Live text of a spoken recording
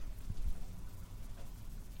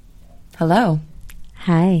Hello.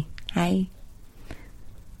 Hi. Hi.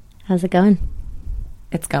 How's it going?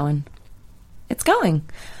 It's going. It's going.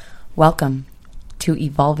 Welcome to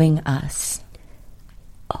Evolving Us.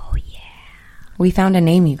 Oh, yeah. We found a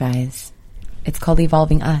name, you guys. It's called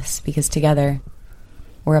Evolving Us because together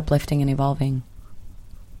we're uplifting and evolving.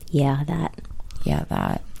 Yeah, that. Yeah,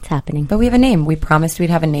 that. It's happening. But we have a name. We promised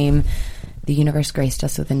we'd have a name. The universe graced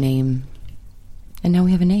us with a name. And now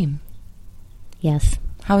we have a name. Yes.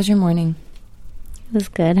 How was your morning? It was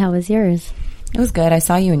good. How was yours? It was good. I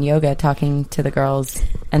saw you in yoga talking to the girls,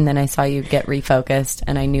 and then I saw you get refocused,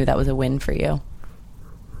 and I knew that was a win for you.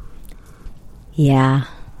 Yeah.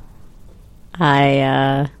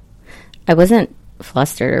 I wasn't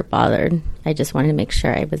flustered or bothered. I just wanted to make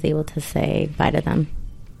sure I was able to say bye to them.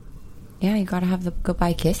 Yeah, you gotta have the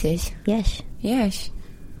goodbye kisses. Yes. Yes.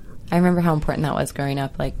 I remember how important that was growing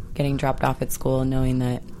up, like getting dropped off at school and knowing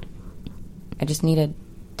that I just needed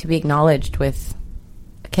to be acknowledged with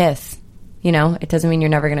a kiss. You know, it doesn't mean you're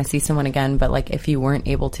never going to see someone again, but like if you weren't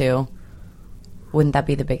able to, wouldn't that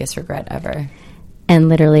be the biggest regret ever? And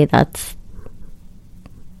literally that's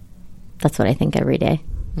what I think every day.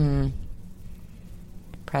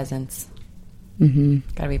 Presence. Mm-hmm.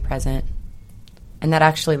 Gotta be present. And that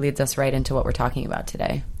actually leads us right into what we're talking about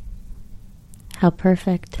today. How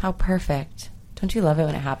perfect. How perfect. Don't you love it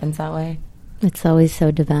when it happens that way? It's always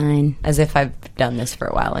so divine. As if I've done this for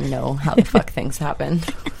a while and know how the fuck things happen.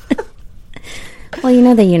 Well, you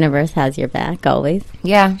know the universe has your back always.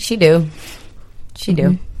 Yeah, she do. She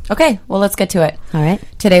do. Okay, well, let's get to it. All right.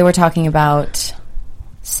 Today we're talking about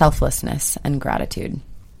selflessness and gratitude.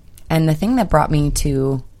 And the thing that brought me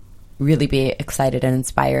to really be excited and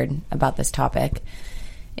inspired about this topic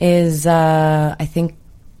is I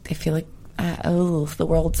feel like the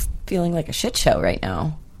world's feeling like a shit show right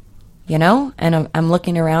now. You know? And I'm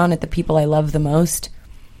looking around at the people I love the most,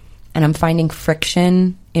 and I'm finding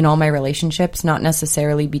friction in all my relationships, not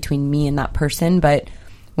necessarily between me and that person, but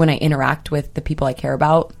when I interact with the people I care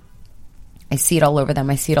about, I see it all over them.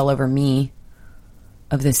 I see it all over me,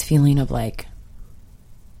 of this feeling of like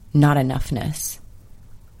not enoughness.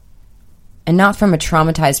 And not from a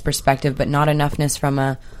traumatized perspective, but not enoughness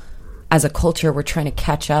from as a culture, we're trying to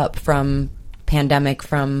catch up from pandemic,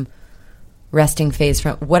 from resting phase,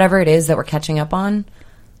 from whatever it is that we're catching up on.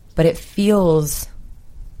 But it feels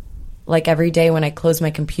like every day when I close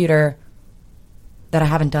my computer that I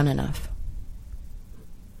haven't done enough.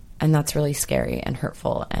 And that's really scary and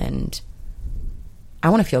hurtful. And I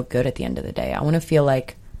want to feel good at the end of the day. I want to feel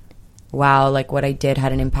like, wow, like what I did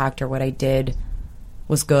had an impact, or what I did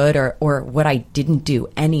was good, or what I didn't do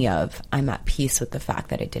any of, I'm at peace with the fact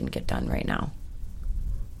that it didn't get done right now.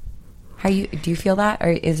 Do you feel that, or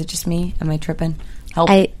is it just me? Am I tripping? Help.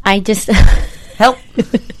 I just help.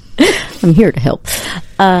 I'm here to help.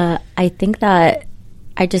 I think that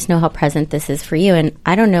I just know how present this is for you, and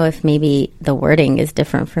I don't know if maybe the wording is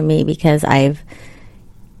different for me because I've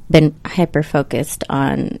been hyper focused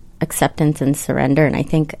on acceptance and surrender, and I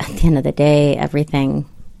think at the end of the day everything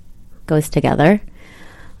goes together.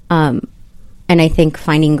 And I think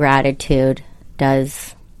finding gratitude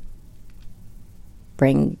does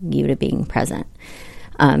bring you to being present.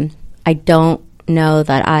 I don't know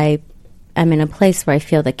that I am in a place where I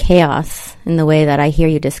feel the chaos in the way that I hear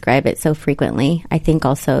you describe it so frequently. I think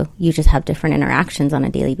also you just have different interactions on a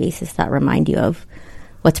daily basis that remind you of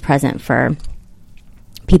what's present for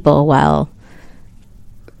people, while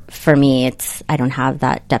for me, I don't have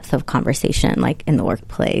that depth of conversation like in the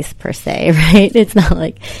workplace per se, right? It's not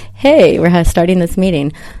like, hey, we're starting this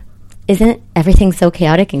meeting. Isn't everything so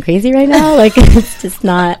chaotic and crazy right now? Like, it's just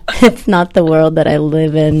not, it's not the world that I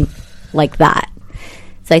live in like that.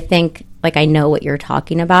 So I think, like, I know what you're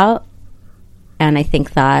talking about. And I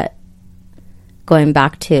think that going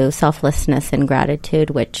back to selflessness and gratitude,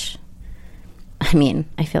 which, I mean,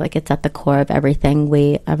 I feel like it's at the core of everything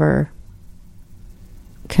we ever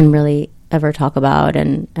can really ever talk about,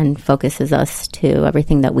 and focuses us to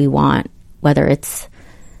everything that we want, whether it's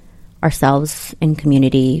ourselves in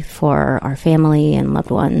community, for our family and loved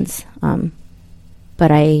ones.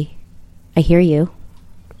 But I hear you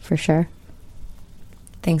for sure.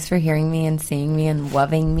 Thanks for hearing me and seeing me and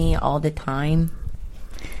loving me all the time.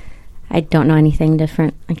 I don't know anything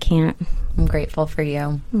different. I can't. I'm grateful for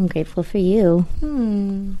you. I'm grateful for you.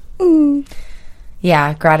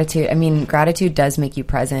 Yeah, gratitude. I mean, gratitude does make you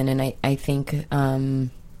present, and I think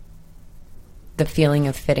the feeling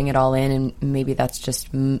of fitting it all in, and maybe that's just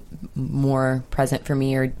more present for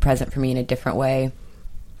me, or present for me in a different way.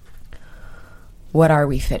 What are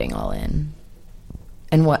we fitting all in?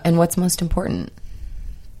 And what's most important?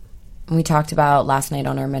 we talked about last night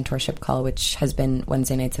on our mentorship call, which has been,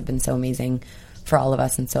 Wednesday nights have been so amazing for all of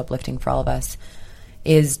us and so uplifting for all of us,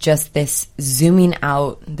 is just this zooming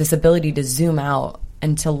out, this ability to zoom out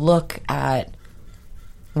and to look at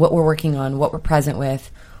what we're working on, what we're present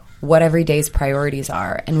with, what every day's priorities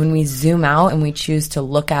are. And when we zoom out and we choose to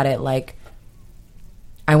look at it like,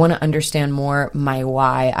 I want to understand more my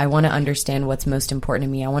why. I want to understand what's most important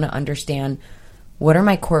to me. I want to understand what are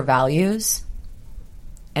my core values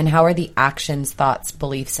and how are the actions, thoughts,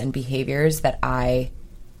 beliefs, and behaviors that I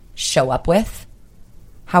show up with?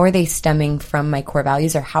 How are they stemming from my core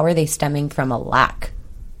values, or how are they stemming from a lack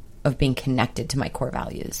of being connected to my core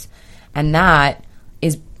values? And that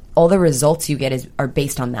is all the results you get are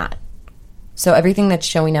based on that. So everything that's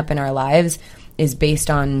showing up in our lives is based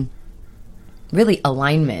on really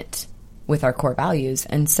alignment with our core values.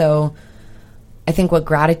 And so I think what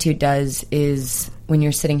gratitude does is when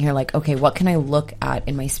you're sitting here like, okay, what can I look at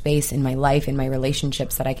in my space, in my life, in my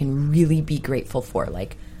relationships that I can really be grateful for?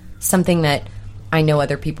 Like something that I know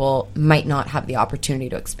other people might not have the opportunity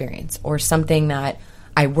to experience, or something that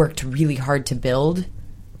I worked really hard to build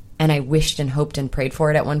and I wished and hoped and prayed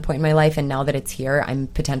for it at one point in my life, and now that it's here, I'm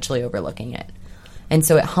potentially overlooking it. And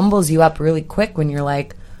so it humbles you up really quick when you're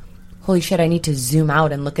like, holy shit, I need to zoom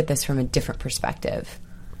out and look at this from a different perspective.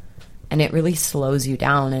 And it really slows you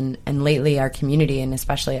down. And lately our community, and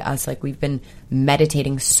especially us, like we've been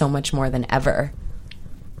meditating so much more than ever.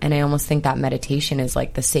 And I almost think that meditation is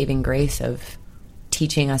like the saving grace of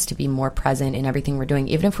teaching us to be more present in everything we're doing,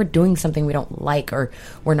 even if we're doing something we don't like, or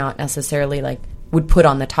we're not necessarily like would put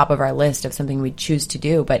on the top of our list of something we'd choose to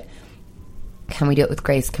do. But can we do it with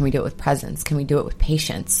grace? Can we do it with presence? Can we do it with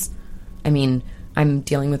patience? I mean, I'm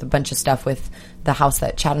dealing with a bunch of stuff with the house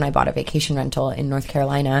that Chad and I bought a vacation rental in North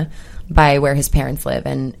Carolina by where his parents live.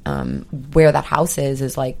 And where that house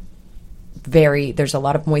is like there's a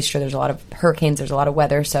lot of moisture, there's a lot of hurricanes, there's a lot of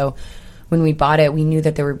weather. So when we bought it, we knew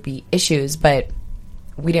that there would be issues, but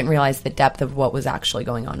we didn't realize the depth of what was actually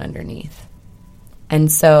going on underneath.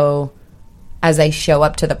 And so as I show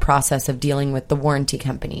up to the process of dealing with the warranty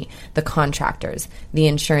company, the contractors, the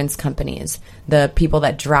insurance companies, the people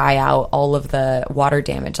that dry out all of the water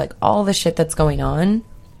damage, like all the shit that's going on,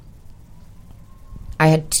 I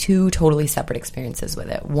had two totally separate experiences with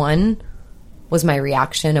it. One was my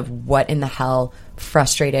reaction of what in the hell,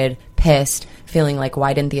 frustrated, pissed, feeling like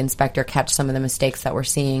why didn't the inspector catch some of the mistakes that we're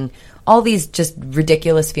seeing? All these just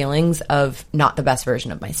ridiculous feelings of not the best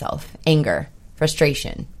version of myself. Anger,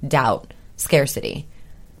 frustration, doubt, scarcity.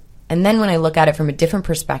 And then when I look at it from a different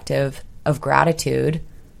perspective of gratitude,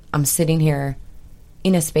 I'm sitting here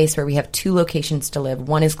in a space where we have two locations to live.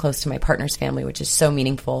 One is close to my partner's family, which is so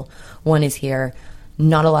meaningful. One is here.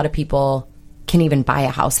 Not a lot of people can even buy a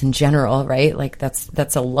house in general, right? Like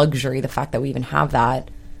that's a luxury, the fact that we even have that.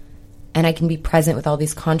 And I can be present with all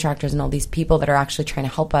these contractors and all these people that are actually trying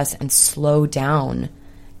to help us and slow down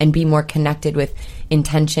and be more connected with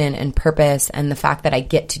intention and purpose and the fact that I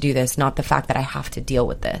get to do this, not the fact that I have to deal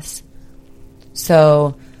with this.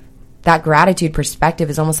 So that gratitude perspective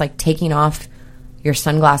is almost like taking off your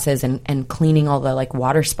sunglasses and cleaning all the like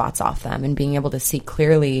water spots off them and being able to see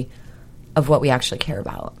clearly of what we actually care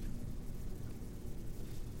about.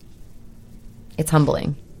 It's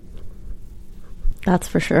humbling. That's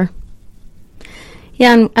for sure.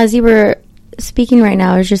 Yeah, and as you were speaking right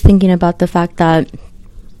now, I was just thinking about the fact that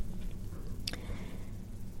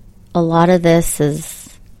a lot of this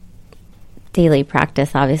is daily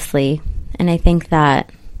practice, obviously. And I think that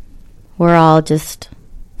we're all just,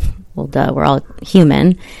 we're all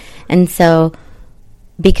human. And so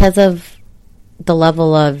because of the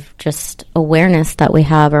level of just awareness that we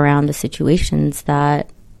have around the situations that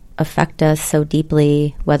affect us so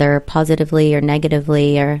deeply, whether positively or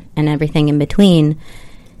negatively and everything in between,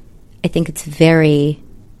 I think it's very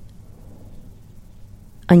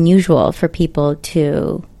unusual for people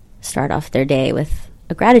to start off their day with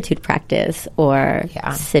a gratitude practice or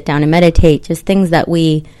sit down and meditate, just things that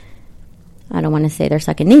I don't want to say they're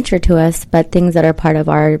second nature to us, but things that are part of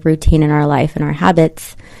our routine in our life and our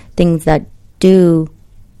habits, things that do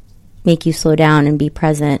make you slow down and be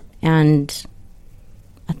present and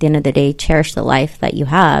at the end of the day, cherish the life that you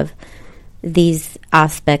have. These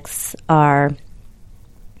aspects are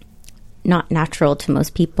not natural to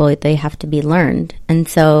most people. They have to be learned. And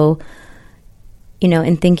so,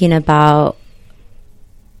 in thinking about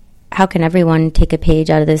how can everyone take a page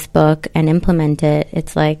out of this book and implement it,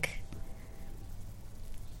 it's like,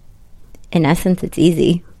 in essence, it's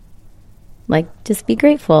easy. Like, just be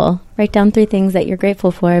grateful. Write down 3 things that you're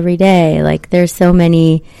grateful for every day. Like, there's so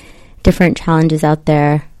many different challenges out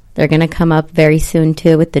there They're going to come up very soon,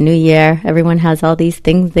 too, with the new year. Everyone has all these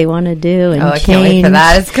things they want to do and I change. can't wait for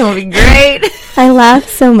that. It's going to be great. I laugh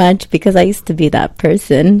so much because I used to be that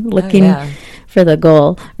person looking for the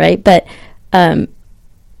goal, right? But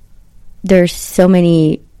there's so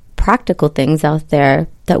many practical things out there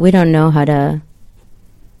that we don't know how to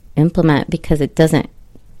implement because it doesn't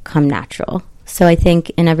come natural. So I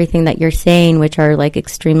think in everything that you're saying, which are like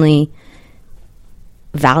extremely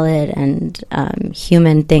valid and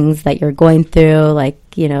human things that you're going through, like,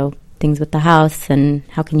 you know, things with the house and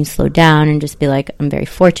how can you slow down and just be like, I'm very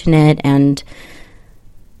fortunate, and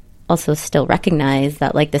also still recognize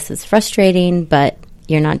that like this is frustrating, but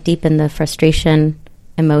you're not deep in the frustration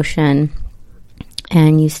emotion,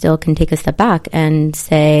 and you still can take a step back and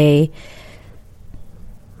say,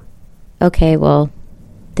 okay, well,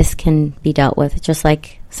 this can be dealt with just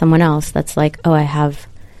like someone else that's like, oh, I'm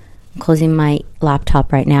closing my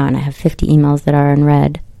laptop right now and I have 50 emails that are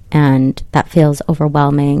unread, and that feels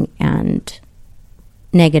overwhelming and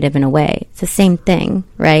negative in a way. It's the same thing,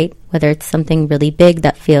 right? Whether it's something really big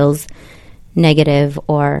that feels negative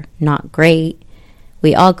or not great,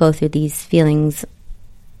 we all go through these feelings,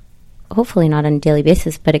 hopefully not on a daily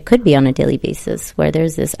basis, but it could be on a daily basis, where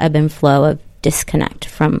there's this ebb and flow of disconnect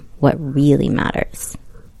from what really matters.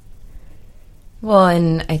 Well,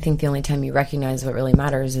 and I think the only time you recognize what really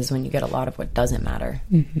matters is when you get a lot of what doesn't matter.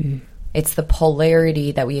 Mm-hmm. It's the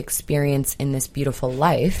polarity that we experience in this beautiful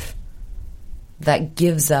life that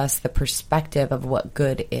gives us the perspective of what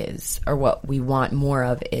good is, or what we want more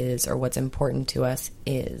of is, or what's important to us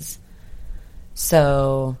is.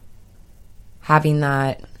 So having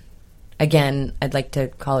that, again, I'd like to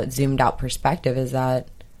call it zoomed out perspective, is that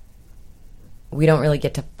we don't really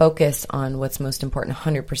get to focus on what's most important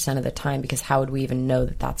 100% of the time, because how would we even know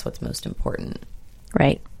that that's what's most important?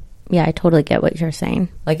 Right. Yeah, I totally get what you're saying.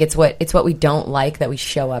 Like it's what we don't like that we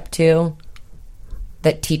show up to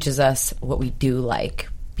that teaches us what we do like,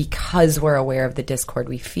 because we're aware of the discord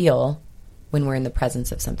we feel when we're in the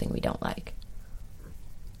presence of something we don't like.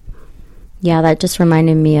 Yeah, that just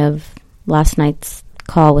reminded me of last night's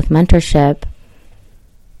call with mentorship.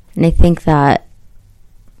 And I think that,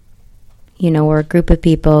 you know, we're a group of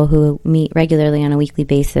people who meet regularly on a weekly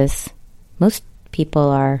basis. Most people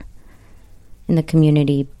are in the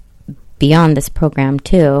community beyond this program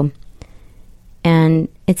too. And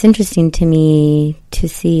it's interesting to me to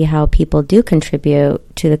see how people do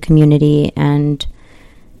contribute to the community and,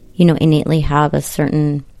 you know, innately have a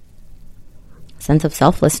certain sense of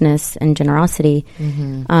selflessness and generosity,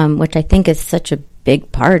 which I think is such a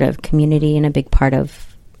big part of community and a big part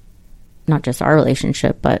of not just our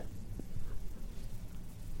relationship, but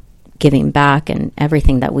giving back and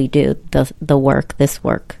everything that we do. This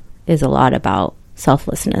work is a lot about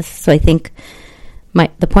selflessness. So I think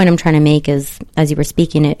the point I'm trying to make is, as you were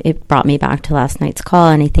speaking, it brought me back to last night's call.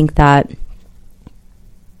 And I think that,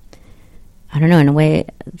 I don't know, in a way,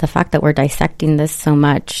 the fact that we're dissecting this so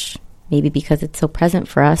much, maybe because it's so present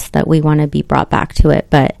for us that we want to be brought back to it.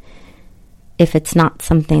 But if it's not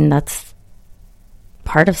something that's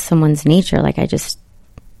part of someone's nature, like I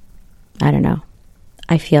don't know.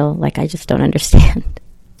 I feel like I just don't understand.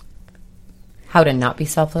 How to not be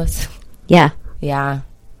selfless? Yeah. Yeah.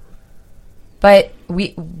 But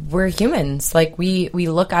we're humans. Like we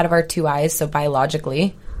look out of our two eyes, so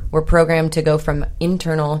biologically, we're programmed to go from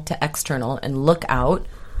internal to external and look out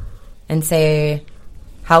and say,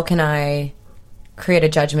 how can I create a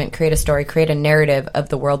judgment, create a story, create a narrative of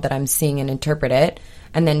the world that I'm seeing and interpret it?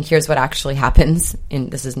 And then here's what actually happens,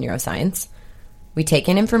 this is neuroscience. We take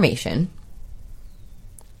in information,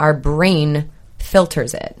 our brain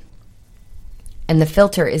filters it. And the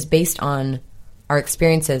filter is based on our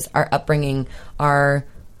experiences, our upbringing,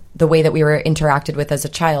 the way that we were interacted with as a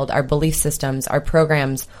child, our belief systems, our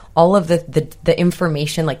programs, all of the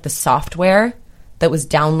information, like the software that was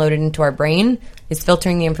downloaded into our brain is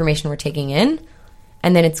filtering the information we're taking in,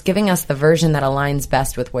 and then it's giving us the version that aligns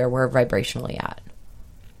best with where we're vibrationally at.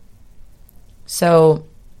 So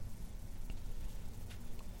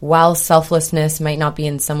while selflessness might not be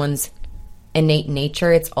in someone's innate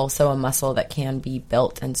nature, it's also a muscle that can be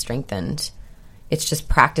built and strengthened. It's just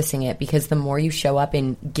practicing it, because the more you show up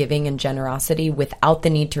in giving and generosity without the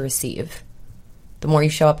need to receive, the more you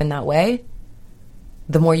show up in that way,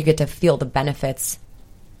 the more you get to feel the benefits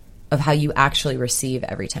of how you actually receive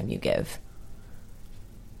every time you give.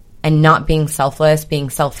 And not being selfless, being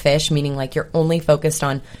selfish, meaning like you're only focused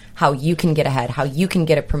on how you can get ahead, how you can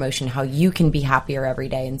get a promotion, how you can be happier every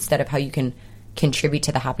day, instead of how you can contribute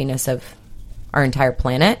to the happiness of our entire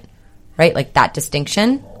planet, right? Like that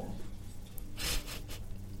distinction.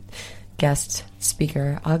 Guest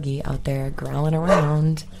speaker Augie out there growling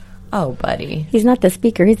around. Oh, buddy. He's not the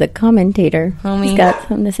speaker. He's the commentator. Homie. He's got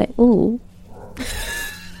something to say. Ooh.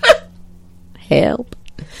 Help.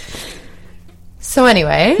 So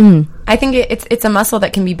anyway, I think it's a muscle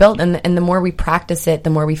that can be built, and the more we practice it, the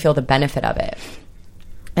more we feel the benefit of it.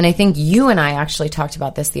 And I think you and I actually talked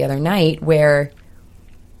about this the other night, where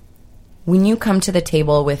when you come to the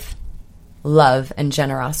table with love and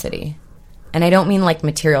generosity, and I don't mean like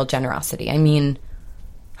material generosity. I mean,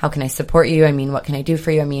 how can I support you? I mean, what can I do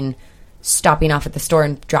for you? I mean, stopping off at the store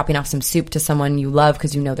and dropping off some soup to someone you love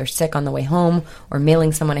because you know they're sick on the way home, or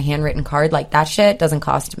mailing someone a handwritten card. Like, that shit doesn't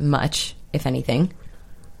cost much, if anything.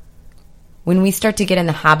 When we start to get in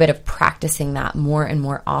the habit of practicing that more and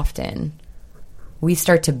more often, we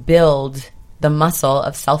start to build the muscle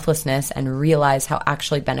of selflessness and realize how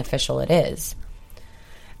actually beneficial it is.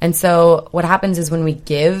 And so what happens is when we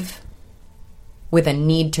give with a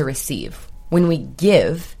need to receive, when we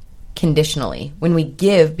give conditionally, when we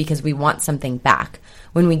give because we want something back,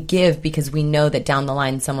 when we give because we know that down the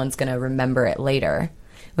line someone's going to remember it later,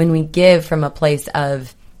 when we give from a place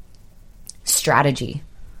of strategy,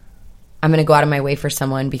 I'm going to go out of my way for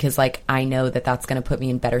someone because, like, I know that that's going to put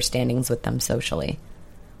me in better standings with them socially.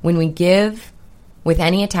 When we give with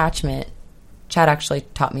any attachment, Chad actually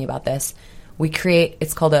taught me about this, we create,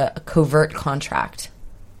 it's called a covert contract.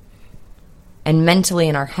 And mentally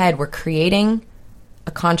in our head, we're creating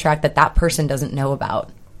a contract that that person doesn't know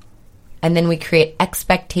about. And then we create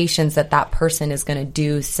expectations that that person is going to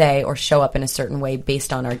do, say, or show up in a certain way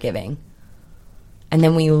based on our giving. And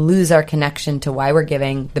then we lose our connection to why we're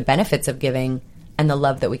giving, the benefits of giving, and the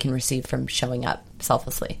love that we can receive from showing up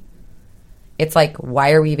selflessly. It's like,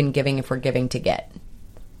 why are we even giving if we're giving to get?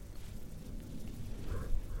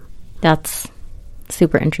 That's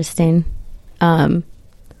super interesting. While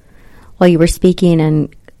you were speaking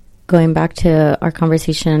and going back to our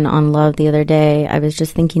conversation on love the other day, I was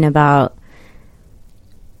just thinking about,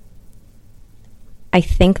 I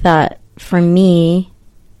think that for me,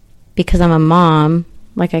 because I'm a mom,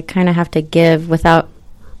 like, I kind of have to give without,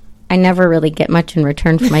 I never really get much in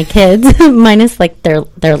return for my kids, minus like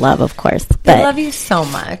their love, of course. But They love you so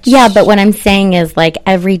much. Yeah, but what I'm saying is, like,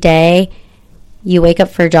 every day you wake up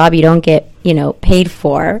for a job you don't get, paid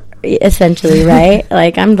for, essentially, right?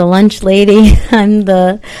 Like, I'm the lunch lady, I'm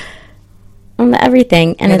the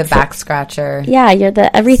everything. And you're it's the back scratcher. Yeah, you're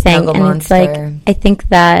the everything. Snuggle and monster. It's like, I think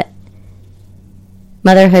that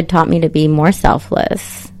motherhood taught me to be more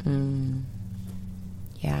selfless.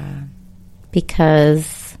 Yeah.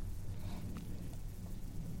 Because,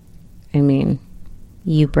 I mean,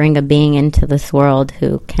 you bring a being into this world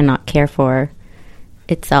who cannot care for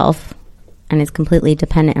itself and is completely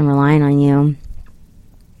dependent and relying on you.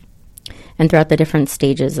 And throughout the different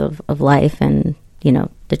stages of life and,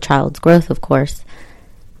 the child's growth, of course,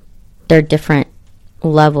 there are different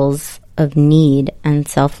levels of need and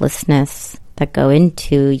selflessness that go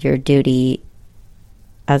into your duty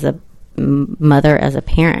as a mother, as a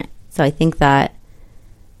parent. So I think that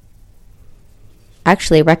I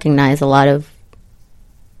actually recognize a lot of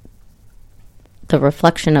the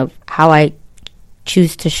reflection of how I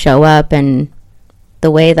choose to show up and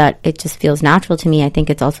the way that it just feels natural to me. I think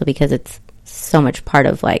it's also because it's so much part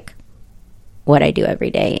of, like, what I do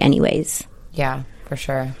every day anyways. Yeah, for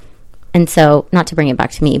sure. And so, not to bring it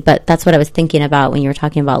back to me, but that's what I was thinking about when you were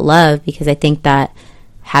talking about love, because I think that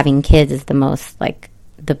having kids is the most, like,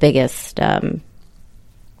 the biggest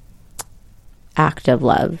act of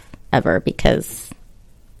love ever, because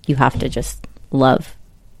you have to just love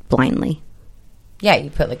blindly. Yeah,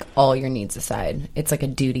 you put, like, all your needs aside. It's like a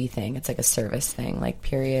duty thing. It's like a service thing. Like,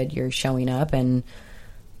 period, you're showing up and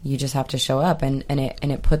you just have to show up. And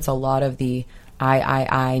it puts a lot of the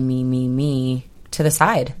I, me to the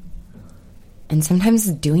side. And sometimes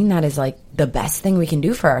doing that is, like, the best thing we can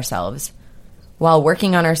do for ourselves. While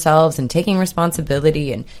working on ourselves and taking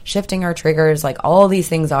responsibility and shifting our triggers, like, all these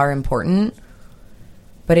things are important.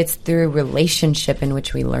 But it's through relationship in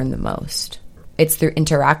which we learn the most. It's through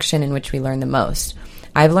interaction in which we learn the most.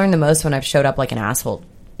 I've learned the most when I've showed up like an asshole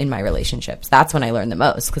in my relationships. That's when I learn the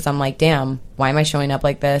most, because I'm like, damn, why am I showing up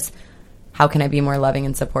like this? How can I be more loving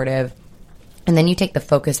and supportive? And then you take the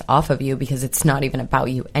focus off of you because it's not even about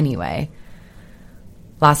you anyway.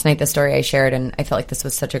 Last night, the story I shared, and I felt like this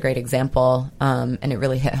was such a great example, and it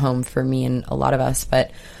really hit home for me and a lot of us,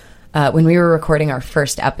 but when we were recording our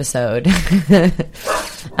first episode, hey,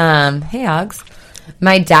 Ogs,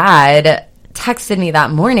 my dad texted me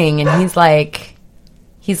that morning, and he's like,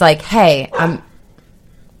 hey, I'm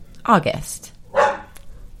August.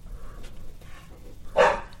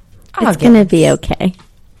 It's going to be okay.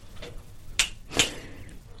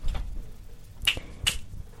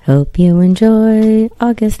 Hope you enjoy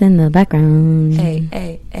August in the background.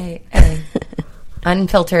 Hey.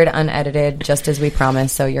 Unfiltered, unedited, just as we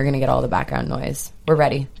promised, so you're going to get all the background noise. We're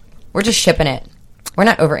ready. We're just shipping it. We're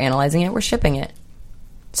not overanalyzing it. We're shipping it.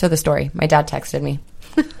 So the story. My dad texted me.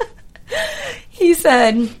 He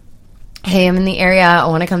said, hey, I'm in the area. I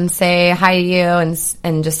want to come say hi to you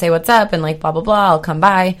and just say what's up and like blah, blah, blah. I'll come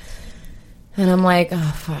by. And I'm like,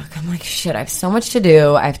 oh, fuck. I'm like, shit, I have so much to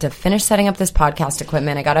do. I have to finish setting up this podcast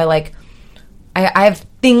equipment. I got to like, I have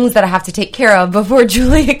things that I have to take care of before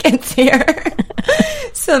Julia gets here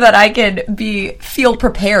so that I could feel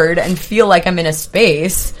prepared and feel like I'm in a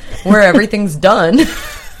space where everything's done.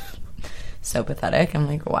 So pathetic. I'm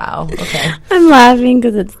like, wow, okay. I'm laughing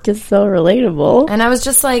because it's just so relatable. And I was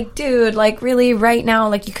just like, dude, like really right now,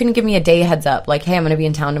 like you couldn't give me a day heads up. Like, hey, I'm going to be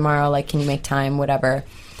in town tomorrow. Like, can you make time? Whatever.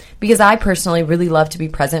 Because I personally really love to be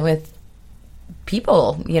present with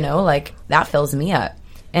people, you know, like that fills me up.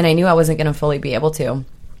 And I knew I wasn't going to fully be able to.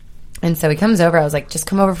 And so he comes over. I was like, just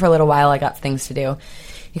come over for a little while. I got things to do.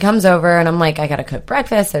 He comes over and I'm like, I got to cook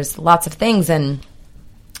breakfast. There's lots of things. And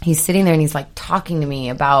he's sitting there and he's like talking to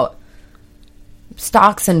me about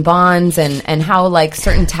stocks and bonds and how like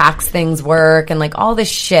certain tax things work and like all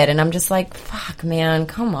this shit. And I'm just like, fuck, man,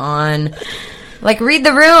 come on. Like, read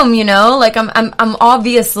the room, you know? Like, I'm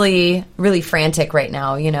obviously really frantic right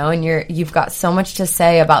now, you know? And you've got so much to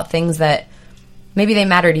say about things that maybe they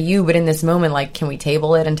matter to you, but in this moment, like, can we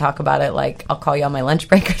table it and talk about it? Like, I'll call you on my lunch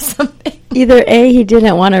break or something. Either A, he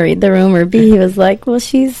didn't want to read the room, or B, he was like, well,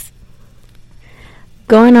 she's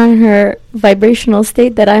going on her vibrational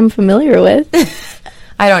state that I'm familiar with.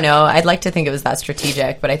 I don't know. I'd like to think it was that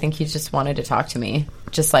strategic, but I think he just wanted to talk to me.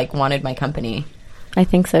 Just, like, wanted my company. I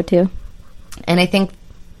think so, too. And I think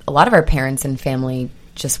a lot of our parents and family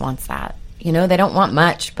just wants that. You know, they don't want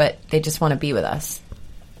much, but they just want to be with us.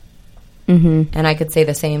 Mm-hmm. And I could say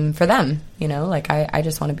the same for them, you know, like I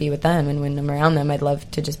just want to be with them. And when I'm around them, I'd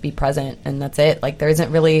love to just be present. And that's it. Like there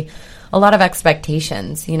isn't really a lot of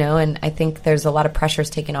expectations, you know, and I think there's a lot of pressures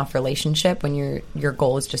taken off relationship when your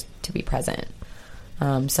goal is just to be present.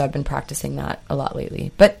 So I've been practicing that a lot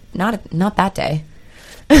lately, but not that day.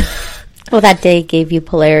 Well, that day gave you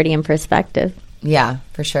polarity and perspective. Yeah,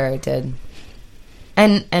 for sure it did.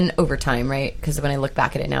 And over time, right? Because when I look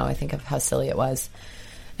back at it now, I think of how silly it was.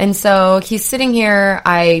 And so he's sitting here.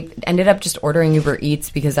 I ended up just ordering Uber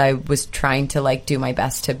Eats because I was trying to like do my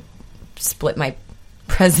best to split my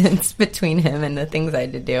presence between him and the things I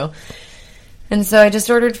had to do. And so I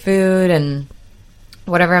just ordered food and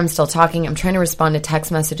whatever. I'm still talking. I'm trying to respond to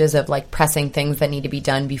text messages of like pressing things that need to be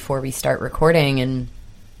done before we start recording and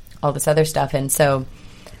all this other stuff. And so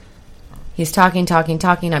he's talking. I'm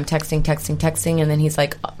texting. And then he's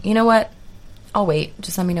like, you know what? I'll wait.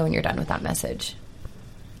 Just let me know when you're done with that message.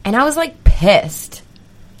 And I was like pissed.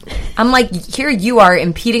 I'm like, here you are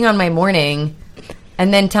impeding on my morning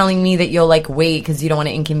and then telling me that you'll like wait because you don't want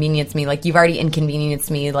to inconvenience me. Like you've already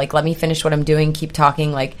inconvenienced me. Like let me finish what I'm doing. Keep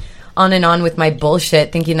talking like on and on with my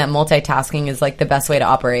bullshit thinking that multitasking is like the best way to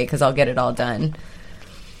operate because I'll get it all done.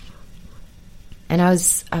 And I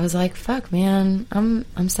was like, fuck, man,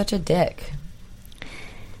 I'm such a dick.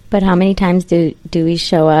 But how many times do we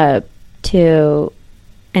show up to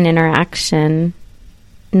an interaction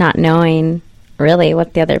not knowing really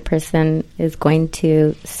what the other person is going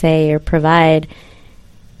to say or provide,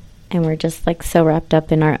 and we're just like so wrapped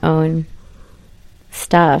up in our own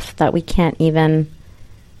stuff that we can't even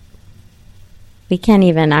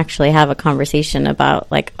actually have a conversation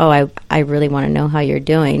about like, oh, I really want to know how you're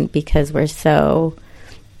doing because we're so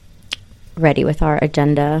ready with our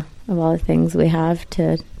agenda of all the things we have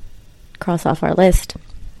to cross off our list.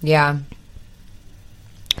 Yeah.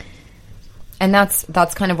 And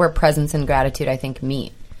that's kind of where presence and gratitude, I think,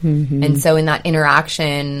 meet. Mm-hmm. And so in that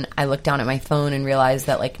interaction, I looked down at my phone and realized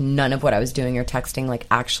that, like, none of what I was doing or texting, like,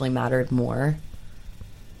 actually mattered more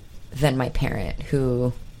than my parent,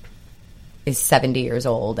 who is 70 years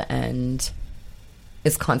old and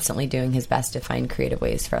is constantly doing his best to find creative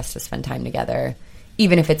ways for us to spend time together,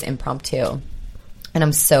 even if it's impromptu. And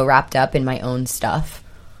I'm so wrapped up in my own stuff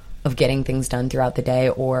of getting things done throughout the day,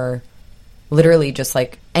 or literally just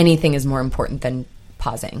like anything is more important than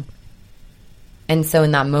pausing. And so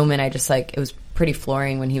in that moment, I just like, it was pretty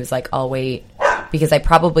flooring when he was like, I'll wait, because I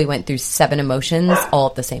probably went through 7 emotions all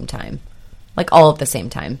at the same time. Like all at the same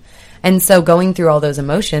time. And so going through all those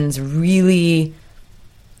emotions really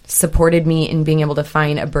supported me in being able to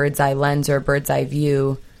find a bird's eye lens or a bird's eye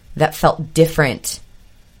view that felt different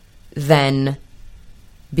than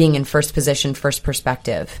being in first position, first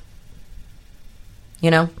perspective.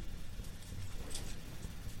 You know?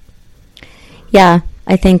 Yeah,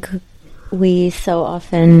 I think we so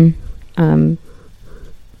often,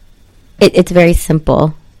 it's very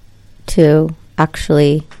simple to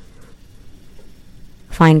actually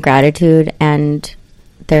find gratitude and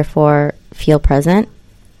therefore feel present.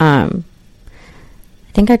 I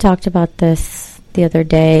think I talked about this the other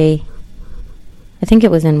day. I think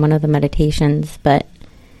it was in one of the meditations, but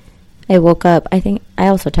I woke up. I think I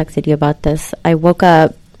also texted you about this. I woke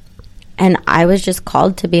up and I was just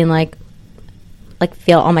called to being like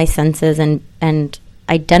feel all my senses and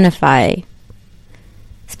identify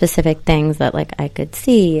specific things that like I could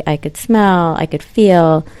see, I could smell, I could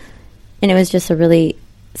feel. And it was just a really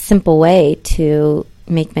simple way to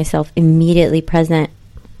make myself immediately present.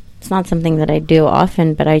 It's not something that I do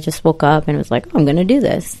often, but I just woke up and was like, oh, I'm going to do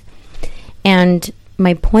this. And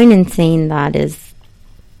my point in saying that is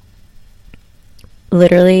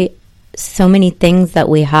literally so many things that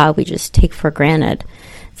we have, we just take for granted.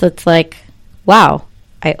 So it's like, wow,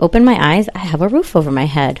 I open my eyes, I have a roof over my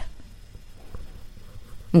head.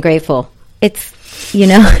 I'm grateful. It's,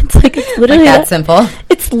 it's like, it's literally like that simple.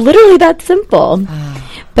 It's literally that simple.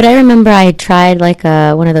 But I remember I tried like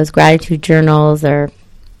one of those gratitude journals or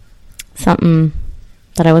something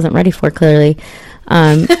that I wasn't ready for, clearly.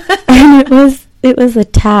 And it was a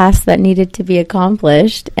task that needed to be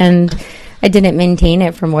accomplished, and I didn't maintain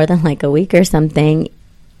it for more than like a week or something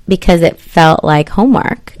because it felt like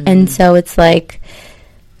homework. Mm-hmm. And so it's like,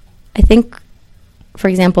 I think, for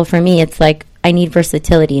example, for me, it's like I need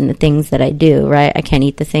versatility in the things that I do, right? I can't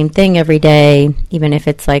eat the same thing every day, even if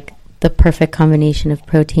it's like the perfect combination of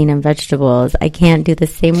protein and vegetables. I can't do the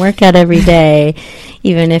same workout every day,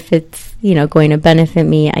 even if it's, going to benefit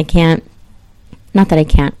me. I can't, not that I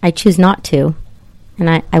can't, I choose not to.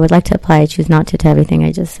 And I would like to apply I choose not to everything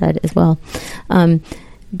I just said as well.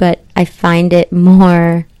 But I find it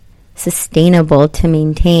more sustainable to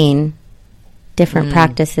maintain different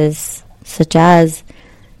practices, such as,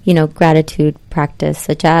 gratitude practice,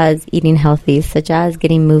 such as eating healthy, such as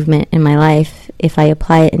getting movement in my life, if I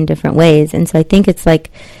apply it in different ways. And so I think it's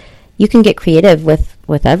like you can get creative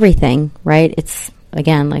with everything, right? It's,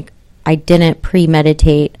 again, like I didn't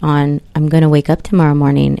premeditate on I'm going to wake up tomorrow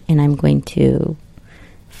morning and I'm going to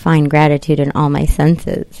find gratitude in all my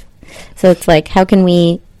senses. So it's like, how can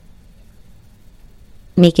we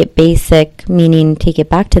make it basic, meaning take it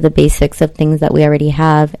back to the basics of things that we already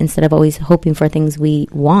have instead of always hoping for things we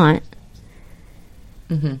want,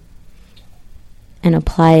 and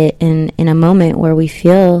apply it in a moment where we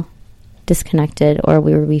feel disconnected or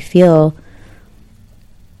where we feel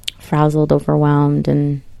frazzled, overwhelmed,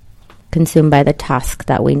 and consumed by the task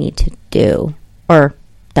that we need to do or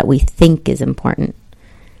that we think is important.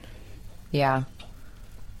 Yeah.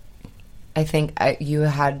 I think you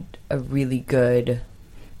had a really good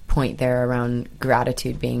point there around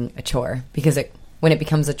gratitude being a chore, because when it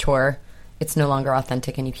becomes a chore, it's no longer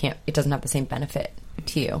authentic and it doesn't have the same benefit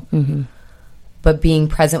to you. Mm-hmm. But being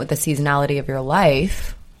present with the seasonality of your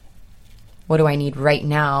life, what do I need right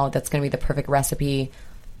now that's going to be the perfect recipe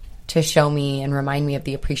to show me and remind me of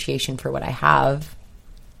the appreciation for what I have,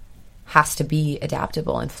 has to be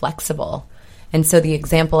adaptable and flexible. And so the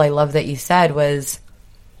example I love that you said was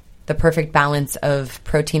the perfect balance of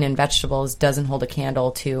protein and vegetables doesn't hold a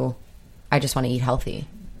candle to I just want to eat healthy.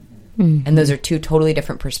 Mm-hmm. And those are two totally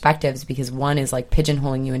different perspectives, because one is like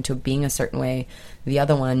pigeonholing you into being a certain way. The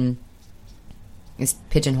other one is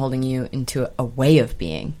pigeonholing you into a way of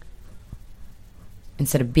being.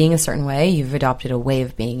 Instead of being a certain way, you've adopted a way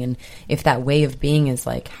of being. And if that way of being is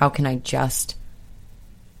like, how can I just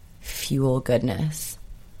fuel goodness?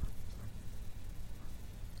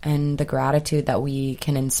 And the gratitude that we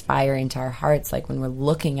can inspire into our hearts, like when we're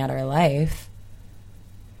looking at our life,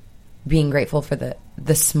 being grateful for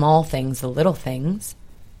the small things, the little things,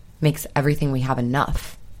 makes everything we have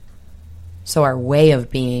enough. So our way of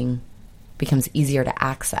being becomes easier to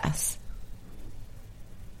access.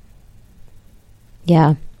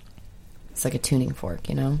 Yeah. It's like a tuning fork,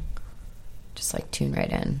 Just like tune right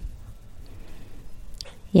in.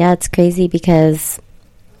 Yeah, it's crazy because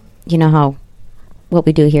you know how what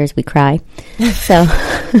we do here is we cry. So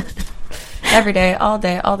every day, all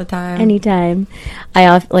the time. Anytime.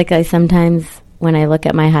 I sometimes when I look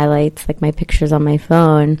at my highlights, like my pictures on my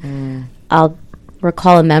phone, I'll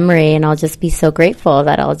recall a memory and I'll just be so grateful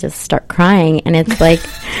that I'll just start crying. And it's like,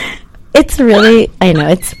 it's really, I know,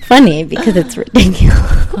 it's funny because it's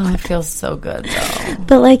ridiculous. Oh, it feels so good though.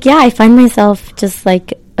 But I find myself just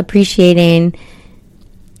appreciating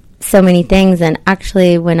so many things. And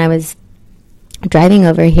actually when I was driving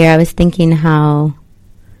over here, I was thinking how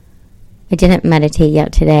I didn't meditate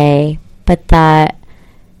yet today, but that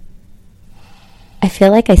I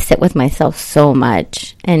feel like I sit with myself so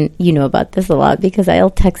much, and you know about this a lot because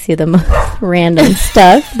I'll text you the most random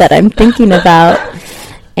stuff that I'm thinking about,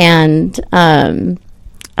 and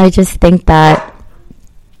I just think that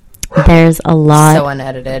there's a lot. So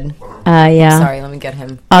unedited. Yeah. Sorry, let me get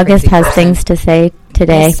him. August has things to say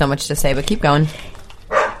today. Has so much to say, but keep going.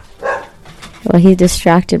 Well, he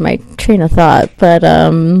distracted my train of thought, but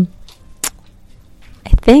I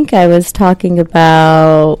think I was talking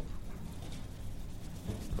about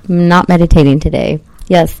not meditating today.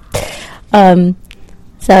 Yes. So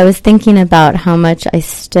I was thinking about how much I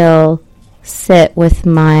still sit with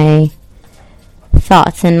my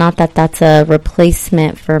thoughts, and not that that's a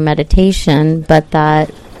replacement for meditation, but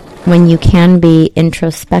that when you can be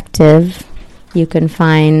introspective, you can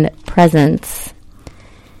find presence.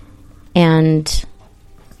 And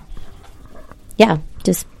yeah,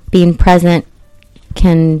 just being present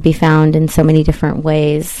can be found in so many different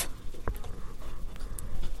ways.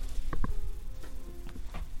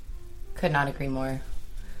 Could not agree more.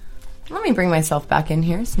 Let me bring myself back in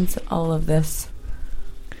here since all of this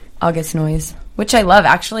August noise, which I love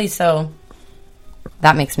actually, so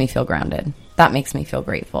that makes me feel grounded. That makes me feel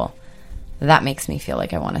grateful. That makes me feel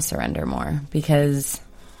like I want to surrender more, because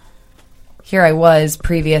here I was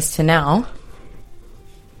previous to now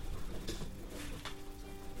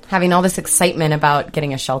having all this excitement about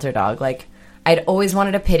getting a shelter dog. Like, I'd always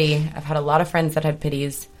wanted a pitty. I've had a lot of friends that had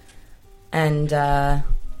pitties, and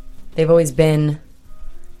they've always been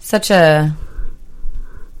such a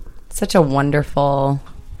wonderful,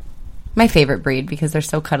 my favorite breed, because they're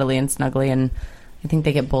so cuddly and snuggly, and I think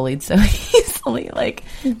they get bullied so easily. Like,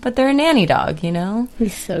 but they're a nanny dog, you know?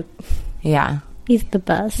 Yeah. He's the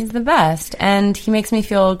best. He's the best. And he makes me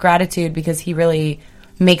feel gratitude because he really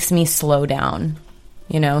makes me slow down.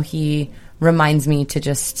 You know, he reminds me to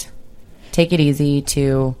just take it easy,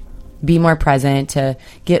 to be more present, to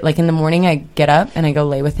get, like, in the morning I get up and I go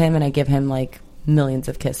lay with him and I give him, like, millions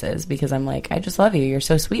of kisses because I'm like, I just love you. You're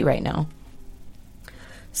so sweet right now.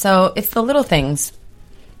 So it's the little things.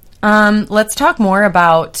 Let's talk more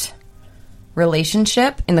about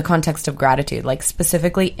relationship in the context of gratitude, like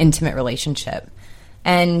specifically intimate relationship.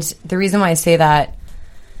 And the reason why I say that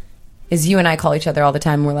is you and I call each other all the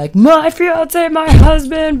time. We're like, my fiance, my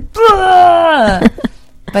husband, blah!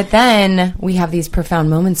 But then we have these profound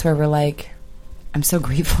moments where we're like, I'm so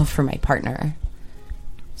grateful for my partner.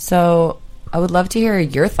 So I would love to hear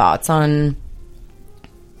your thoughts on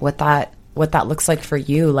what that looks like for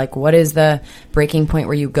you. Like, what is the breaking point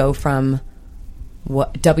where you go from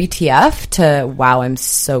what WTF to wow, I'm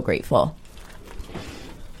so grateful?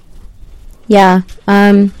 Yeah.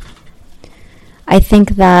 I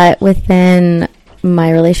think that within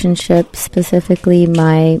my relationship, specifically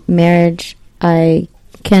my marriage, I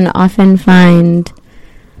can often find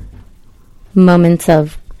moments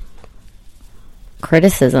of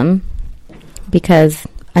criticism because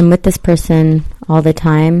I'm with this person all the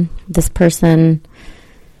time. This person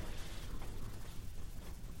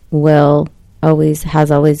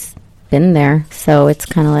has always been there. So it's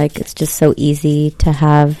kind of like, it's just so easy to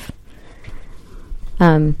have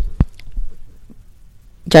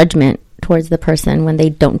judgment towards the person when they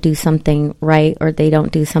don't do something right or they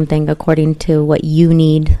don't do something according to what you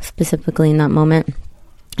need specifically in that moment.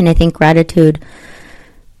 And I think gratitude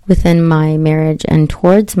within my marriage and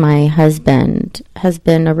towards my husband has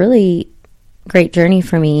been a really great journey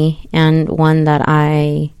for me, and one that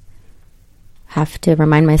I have to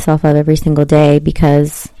remind myself of every single day,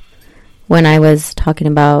 because when I was talking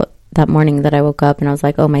about that morning that I woke up and I was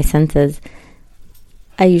like, oh, my senses,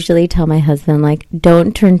 I usually tell my husband, like,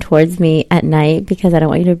 don't turn towards me at night because I don't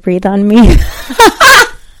want you to breathe on me.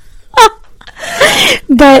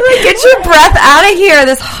 But like, get your breath out of here,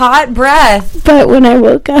 this hot breath. But when I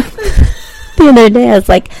woke up the other day, I was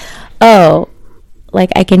like, oh,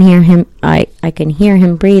 like I can hear him. I can hear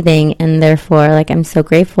him breathing, and therefore, like, I'm so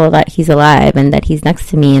grateful that he's alive and that he's next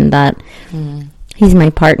to me and that he's my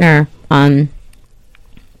partner.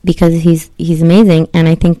 Because he's amazing, and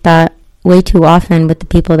I think that way too often with the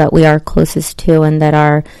people that we are closest to and that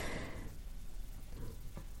are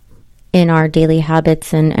in our daily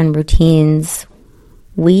habits and routines,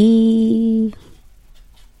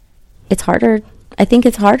 it's harder. I think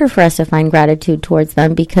it's harder for us to find gratitude towards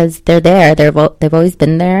them because they're there. They've always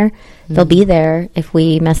been there. Mm-hmm. They'll be there if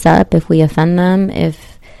we mess up, if we offend them,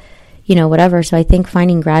 if, whatever. So I think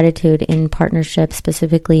finding gratitude in partnership,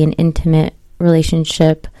 specifically an intimate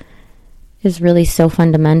relationship, is really so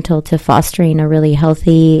fundamental to fostering a really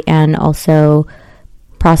healthy and also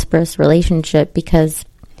prosperous relationship, because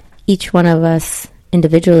each one of us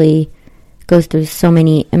individually goes through so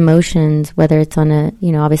many emotions, whether it's on a,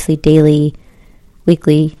 obviously daily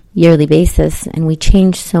weekly, yearly basis, and we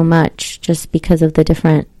change so much just because of the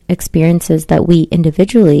different experiences that we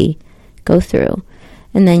individually go through.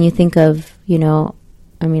 And then you think of,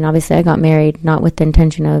 I mean, obviously I got married not with the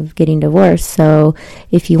intention of getting divorced. So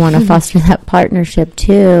if you want to foster that partnership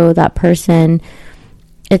too, that person,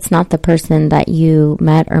 it's not the person that you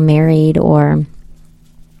met or married or,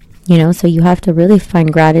 so you have to really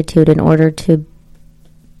find gratitude in order to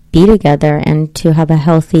be together and to have a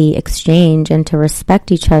healthy exchange and to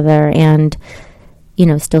respect each other and,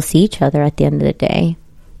 still see each other at the end of the day.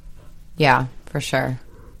 Yeah, for sure.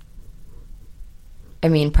 I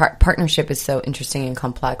mean, partnership is so interesting and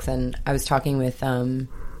complex. And I was talking with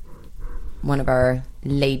one of our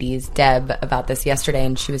ladies, Deb, about this yesterday.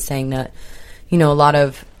 And she was saying that, a lot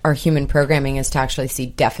of our human programming is to actually see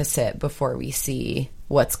deficit before we see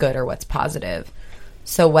what's good or what's positive.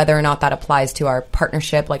 So whether or not that applies to our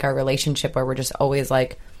partnership, like our relationship, where we're just always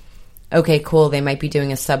like, okay, cool, they might be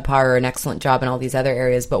doing a subpar or an excellent job in all these other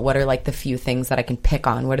areas, but what are like the few things that I can pick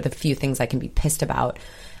on? What are the few things I can be pissed about?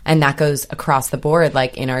 And that goes across the board,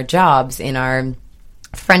 like in our jobs, in our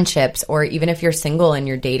friendships, or even if you're single and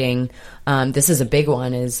you're dating. This is a big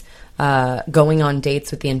one, is going on dates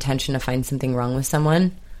with the intention to find something wrong with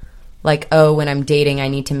someone. Like, oh, when I'm dating, I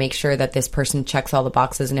need to make sure that this person checks all the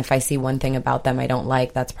boxes, and if I see one thing about them I don't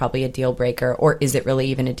like, that's probably a deal breaker. Or is it really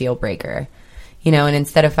even a deal breaker? And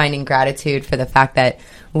instead of finding gratitude for the fact that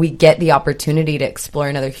we get the opportunity to explore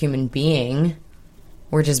another human being,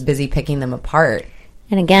 we're just busy picking them apart.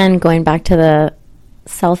 And again, going back to the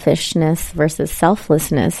selfishness versus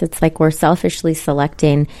selflessness, it's like we're selfishly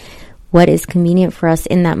selecting what is convenient for us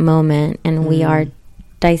in that moment, and we are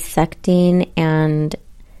dissecting and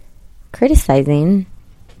criticizing,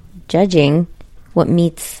 judging what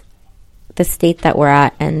meets the state that we're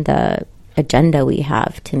at and the agenda we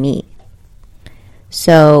have to meet.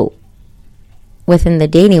 So within the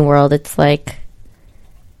dating world, it's like,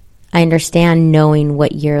 I understand knowing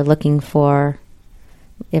what you're looking for.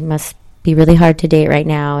 It must be really hard to date right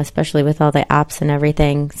now, especially with all the apps and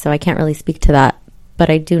everything. So I can't really speak to that. But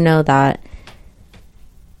I do know that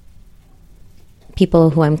people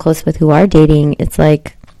who I'm close with who are dating, it's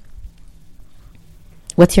like,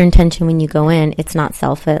 what's your intention when you go in? It's not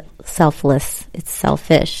selfless. It's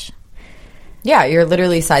selfish. Yeah, you're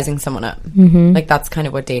literally sizing someone up. Like, that's kind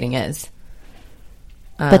of what dating is.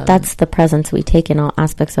 But that's the presence we take in all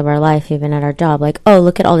aspects of our life, even at our job. Like, oh,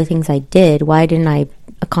 look at all the things I did. Why didn't I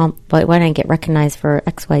get recognized for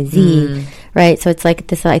XYZ? Right? So it's like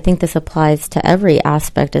this. I think this applies to every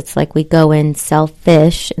aspect. It's like we go in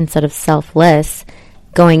selfish instead of selfless,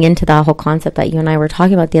 going into that whole concept that you and I were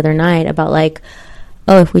talking about the other night about like,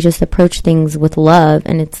 oh, if we just approach things with love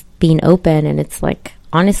and it's being open, and it's like,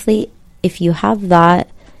 honestly, if you have that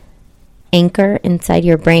anchor inside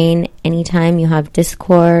your brain anytime you have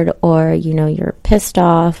discord or you're pissed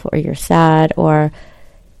off or you're sad, or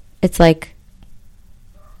it's like,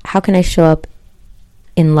 how can I show up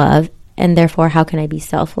in love, and therefore how can I be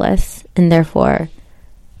selfless, and therefore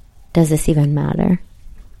does this even matter?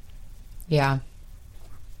 Yeah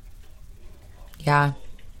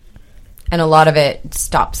And a lot of it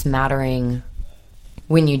stops mattering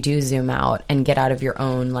when you do zoom out and get out of your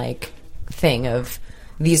own like thing of,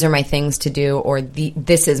 these are my things to do, or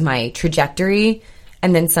this is my trajectory,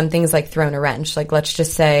 and then something's like thrown a wrench. Like, let's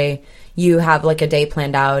just say you have like a day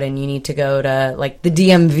planned out and you need to go to like the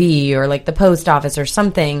DMV or like the post office or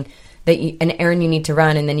something, an errand you need to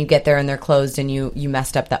run, and then you get there and they're closed and you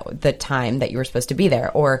messed up the time that you were supposed to be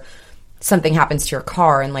there. Or something happens to your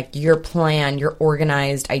car and like your plan, your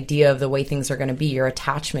organized idea of the way things are going to be, your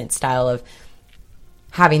attachment style of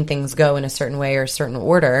having things go in a certain way or a certain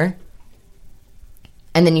order,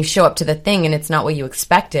 and then you show up to the thing and it's not what you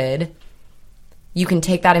expected. You can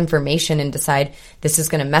take that information and decide, this is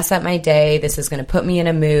going to mess up my day, this is going to put me in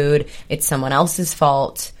a mood, it's someone else's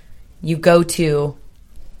fault. You go to,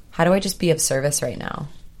 how do I just be of service right now?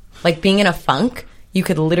 Like, being in a funk, you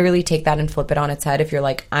could literally take that and flip it on its head if you're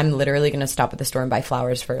like, I'm literally going to stop at the store and buy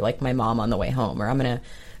flowers for like my mom on the way home, or I'm going to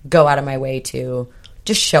go out of my way to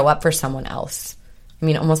just show up for someone else. I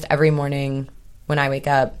mean, almost every morning when I wake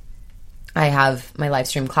up, I have my live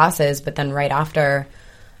stream classes, but then right after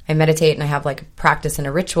I meditate and I have like a practice and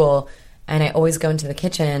a ritual, and I always go into the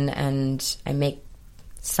kitchen and I make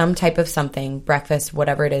some type of something, breakfast,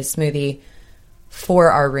 whatever it is, smoothie, for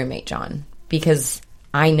our roommate, John, because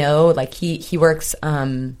I know like he works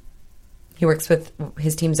with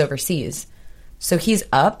his teams overseas. So he's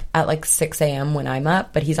up at like 6 a.m. when I'm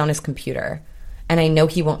up, but he's on his computer, and I know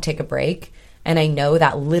he won't take a break. And I know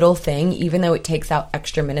that little thing, even though it takes out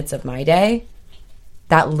extra minutes of my day,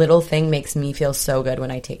 that little thing makes me feel so good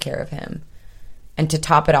when I take care of him. And to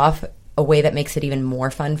top it off, a way that makes it even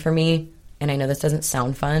more fun for me, and I know this doesn't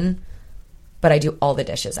sound fun, but I do all the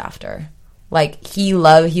dishes after. Like, he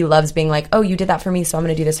loves being like, oh, you did that for me, so I'm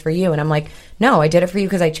going to do this for you. And I'm like, no, I did it for you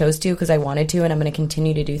because I chose to, because I wanted to, and I'm going to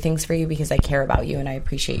continue to do things for you because I care about you and I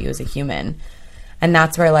appreciate you as a human. And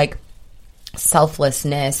that's where, like,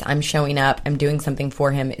 selflessness, I'm showing up, I'm doing something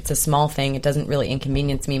for him. It's a small thing. It doesn't really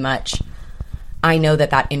inconvenience me much. I know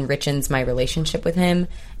that enriches my relationship with him,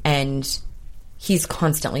 and he's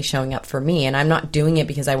constantly showing up for me. And I'm not doing it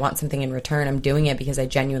because I want something in return. I'm doing it because I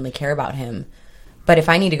genuinely care about him. But if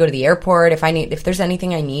I need to go to the airport, if there's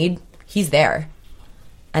anything I need, he's there.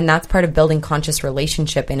 And that's part of building conscious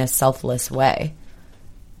relationship in a selfless way.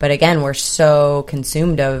 But again, we're so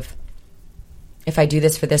consumed of, if I do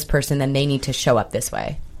this for this person, then they need to show up this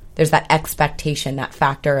way. There's that expectation, that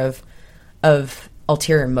factor of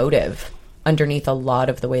ulterior motive underneath a lot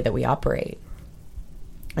of the way that we operate.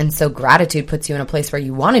 And so gratitude puts you in a place where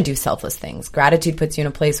you want to do selfless things. Gratitude puts you in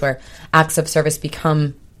a place where acts of service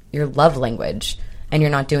become your love language, and you're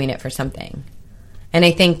not doing it for something. And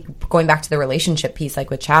I think going back to the relationship piece, like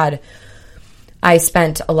with Chad, I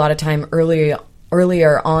spent a lot of time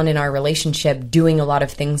earlier on in our relationship doing a lot of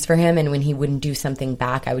things for him, and when he wouldn't do something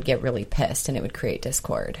back, I would get really pissed, and it would create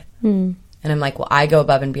discord. And I'm like, well, I go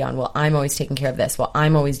above and beyond. Well, I'm always taking care of this. Well,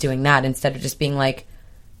 I'm always doing that, instead of just being like,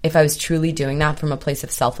 if I was truly doing that from a place of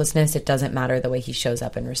selflessness, it doesn't matter the way he shows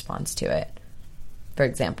up in response to it, for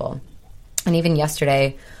example. And even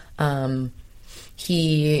yesterday,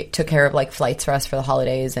 he took care of like flights for us for the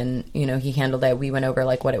holidays, and, you know, he handled it. We went over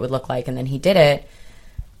like what it would look like, and then he did it.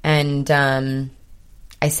 And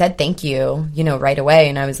I said thank you, you know, right away.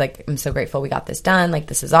 And I was like, I'm so grateful we got this done. Like,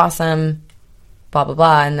 this is awesome, blah, blah,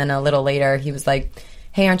 blah. And then a little later, he was like,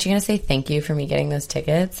 hey, aren't you going to say thank you for me getting those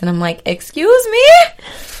tickets? And I'm like, excuse me?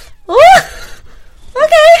 Ooh,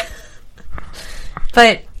 okay.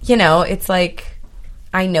 But, you know, it's like,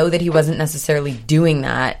 I know that he wasn't necessarily doing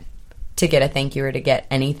that to get a thank you or to get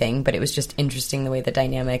anything, but it was just interesting the way the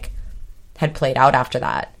dynamic had played out after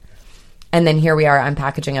that. And then here we are, I'm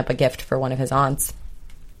packaging up a gift for one of his aunts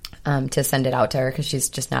to send it out to her because she's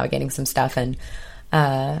just navigating some stuff. And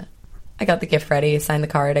I got the gift ready, signed the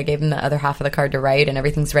card. I gave him the other half of the card to write, and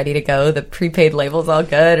everything's ready to go. The prepaid label's all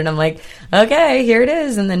good. And I'm like, okay, here it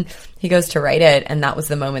is. And then he goes to write it. And that was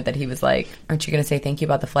the moment that he was like, aren't you going to say thank you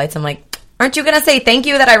about the flights? I'm like, aren't you going to say thank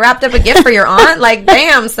you that I wrapped up a gift for your aunt? Like,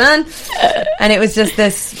 damn, son. And it was just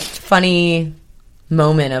this funny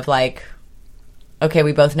moment of like, okay,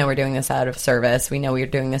 we both know we're doing this out of service. We know we're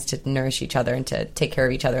doing this to nourish each other and to take care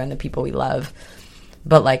of each other and the people we love.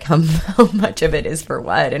 But like, how much of it is for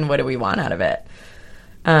what, and what do we want out of it?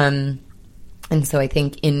 And so I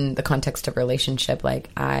think in the context of relationship, like,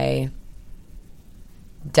 I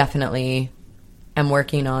definitely am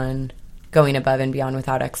working on going above and beyond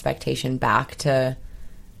without expectation back to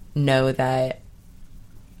know that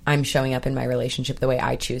I'm showing up in my relationship the way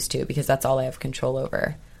I choose to, because that's all I have control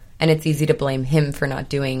over. And it's easy to blame him for not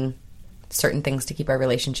doing certain things to keep our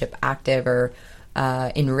relationship active or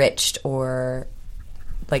enriched, or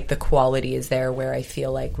like the quality is there where I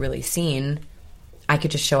feel like really seen. I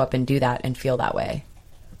could just show up and do that and feel that way.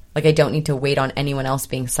 Like, I don't need to wait on anyone else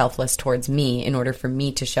being selfless towards me in order for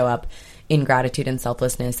me to show up in gratitude and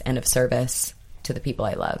selflessness and of service to the people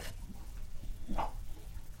I love.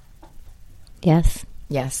 Yes.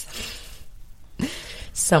 Yes.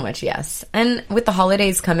 So much yes. And with the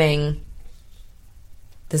holidays coming,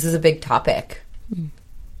 this is a big topic.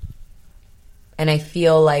 And I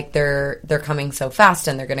feel like they're coming so fast,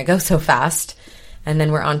 and they're going to go so fast. And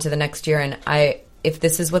then we're on to the next year. And if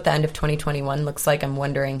this is what the end of 2021 looks like, I'm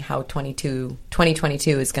wondering how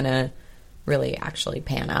 2022 is going to really actually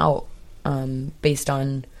pan out, based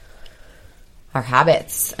on our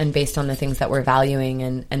habits and based on the things that we're valuing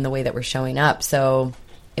and the way that we're showing up. So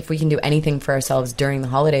if we can do anything for ourselves during the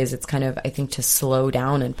holidays, it's kind of, I think, to slow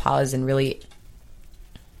down and pause and really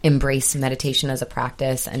embrace meditation as a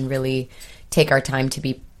practice and really take our time to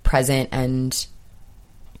be present and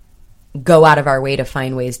go out of our way to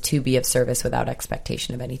find ways to be of service without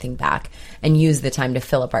expectation of anything back, and use the time to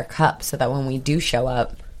fill up our cup so that when we do show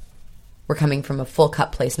up, we're coming from a full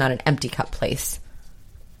cup place, not an empty cup place.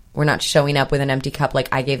 We're not showing up with an empty cup like,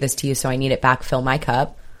 I gave this to you, so I need it back, fill my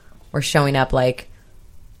cup. We're showing up like,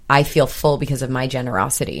 I feel full because of my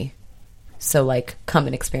generosity. So like, come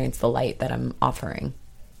and experience the light that I'm offering.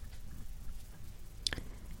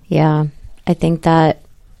 Yeah, I think that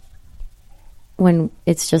when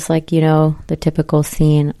it's just like, you know, the typical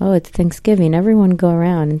scene, oh, it's Thanksgiving, everyone go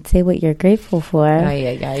around and say what you're grateful for.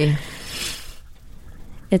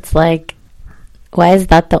 It's like, why is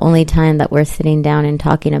that the only time that we're sitting down and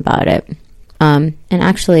talking about it? And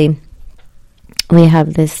actually, we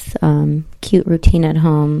have this cute routine at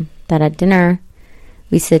home that at dinner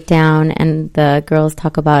we sit down and the girls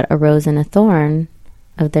talk about a rose and a thorn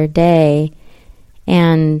of their day.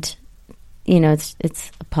 And, you know,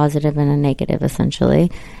 it's a positive and a negative,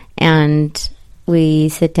 essentially. And we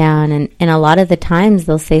sit down and a lot of the times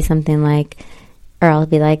they'll say something like, or I'll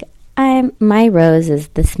be like, my rose is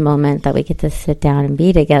this moment that we get to sit down and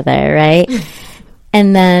be together, right?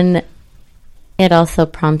 And then it also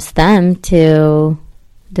prompts them to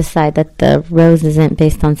decide that the rose isn't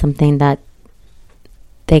based on something that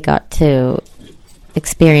they got to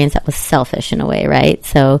experience that was selfish in a way, right?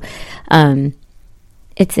 So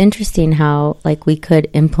it's interesting how, like, we could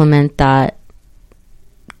implement that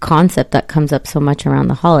concept that comes up so much around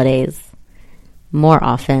the holidays more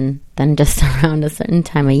often than just around a certain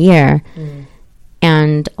time of year.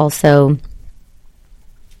 And also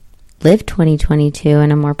live 2022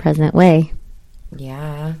 in a more present way.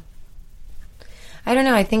 Yeah. I don't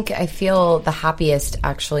know. I feel the happiest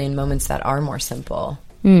actually in moments that are more simple.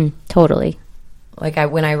 Totally. Like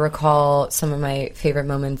when I recall some of my favorite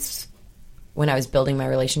moments when I was building my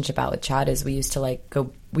relationship out with Chad is we used to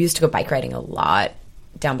go bike riding a lot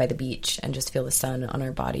down by the beach and just feel the sun on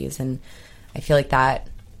our bodies. And I feel like that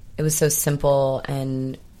it was so simple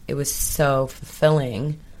and it was so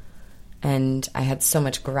fulfilling. And I had so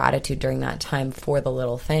much gratitude during that time for the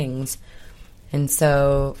little things. And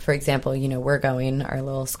so, for example, you know, our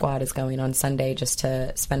little squad is going on Sunday just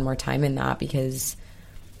to spend more time in that because,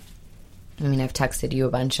 I mean, I've texted you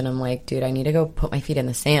a bunch and I'm like, dude, I need to go put my feet in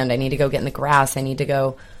the sand. I need to go get in the grass. I need to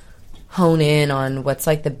go hone in on what's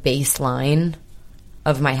like the baseline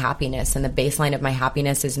of my happiness. And the baseline of my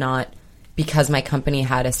happiness is not because my company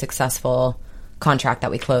had a successful contract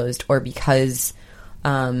that we closed or because me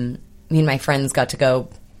and my friends got to go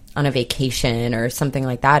on a vacation or something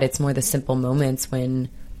like that. It's more the simple moments when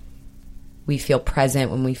we feel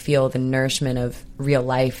present, when we feel the nourishment of real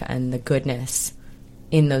life and the goodness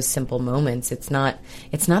in those simple moments. It's not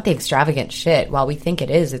the extravagant shit. While we think it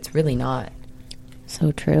is, it's really not.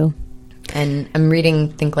 So true. And I'm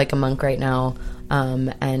reading Think Like a Monk right now.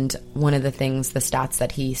 And one of the things, the stats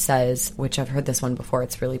that he says, which I've heard this one before,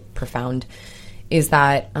 it's really profound, is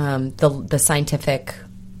that the scientific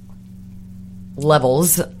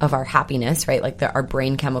levels of our happiness, right? Like our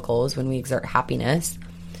brain chemicals when we exert happiness,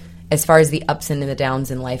 as far as the ups and the downs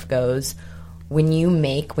in life goes, when you're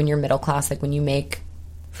middle class, like when you make,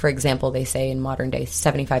 for example, they say in modern day,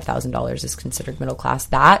 $75,000 is considered middle class,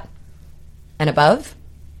 that and above,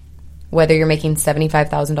 whether you're making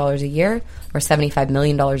 $75,000 a year or $75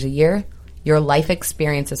 million a year, your life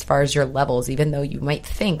experience as far as your levels, even though you might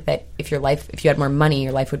think that if you had more money,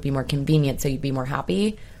 your life would be more convenient, so you'd be more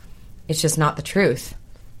happy, it's just not the truth.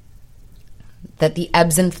 That the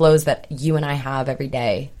ebbs and flows that you and I have every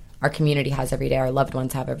day, our community has every day, our loved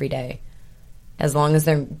ones have every day, as long as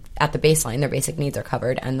they're at the baseline, their basic needs are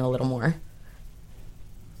covered and a little more,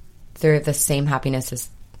 they're the same happiness as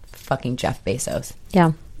fucking Jeff Bezos.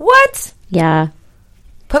 Yeah. What? Yeah.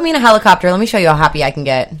 Put me in a helicopter. Let me show you how happy I can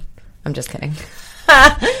get. I'm just kidding.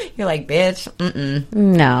 You're like, bitch.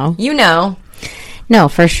 No. You know. No,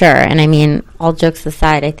 for sure. And I mean, all jokes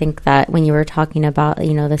aside, I think that when you were talking about,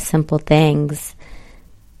 you know, the simple things,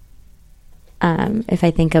 if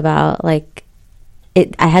I think about like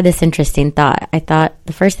it, I had this interesting thought.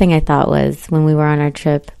 The first thing I thought was when we were on our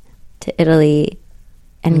trip to Italy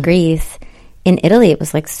and Greece. In Italy, it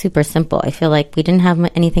was like super simple. I feel like we didn't have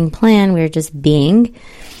anything planned. We were just being,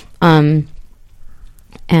 and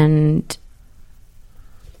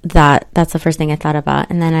that's the first thing I thought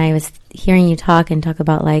about. And then I was hearing you talk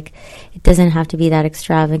about like, it doesn't have to be that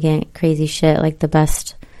extravagant, crazy shit. Like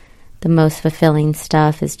the most fulfilling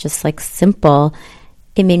stuff is just like simple.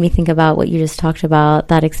 It made me think about what you just talked about,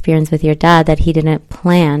 that experience with your dad, that he didn't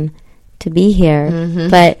plan to be here,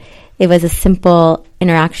 but it was a simple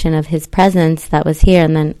interaction of his presence that was here.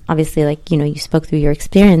 And then obviously, like, you know, you spoke through your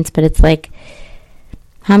experience, but it's like,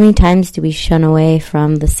 how many times do we shun away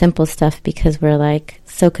from the simple stuff because we're like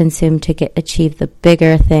so consumed to achieve the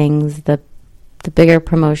bigger things, the bigger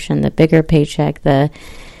promotion, the bigger paycheck, the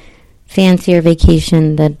fancier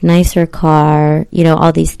vacation, the nicer car, you know,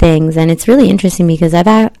 all these things. And it's really interesting because I've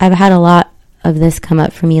had a lot of this come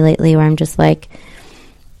up for me lately where I'm just like,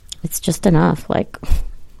 it's just enough. Like,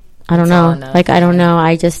 I don't know. Like, I don't know.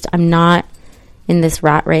 I'm not in this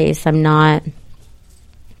rat race. I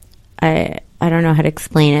don't know how to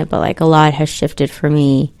explain it, but like a lot has shifted for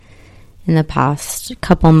me in the past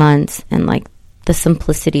couple months, and like the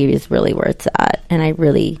simplicity is really where it's at. And I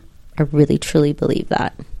really truly believe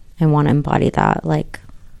that. I want to embody that, like,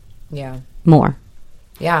 yeah, more.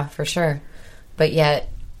 Yeah, for sure. But yet,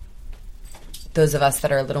 those of us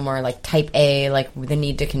that are a little more like type A, like the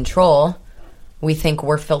need to control, we think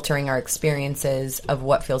we're filtering our experiences of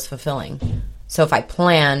what feels fulfilling. So if I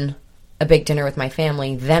plan a big dinner with my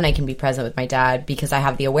family, then I can be present with my dad because I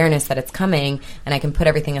have the awareness that it's coming and I can put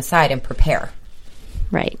everything aside and prepare.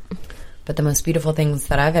 Right. But the most beautiful things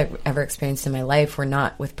that I've ever experienced in my life were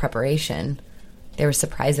not with preparation. They were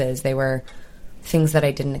surprises. They were things that I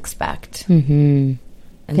didn't expect. Mm-hmm.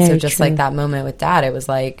 And Very so just true. like that moment with Dad, it was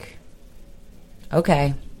like,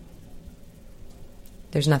 okay,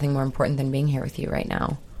 there's nothing more important than being here with you right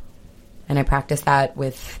now. And I practice that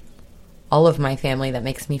with all of my family. That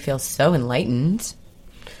makes me feel so enlightened.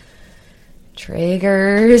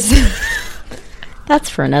 Triggers. That's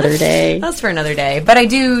for another day. That's for another day. But I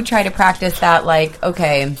do try to practice that, like,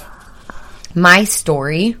 okay, my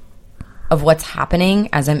story of what's happening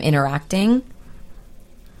as I'm interacting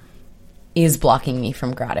is blocking me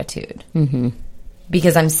from gratitude. Mm-hmm.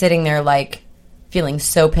 Because I'm sitting there, like, feeling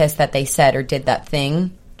so pissed that they said or did that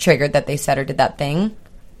thing, triggered that they said or did that thing.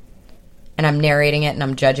 And I'm narrating it and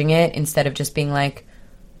I'm judging it instead of just being like,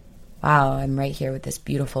 wow, I'm right here with this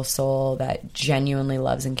beautiful soul that genuinely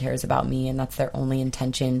loves and cares about me, and that's their only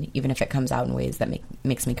intention, even if it comes out in ways that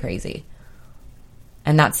makes me crazy.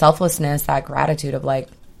 And that selflessness, that gratitude of like,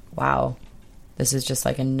 wow, this is just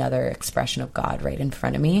like another expression of God right in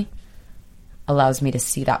front of me, allows me to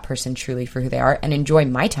see that person truly for who they are and enjoy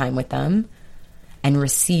my time with them and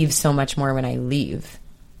receive so much more when I leave.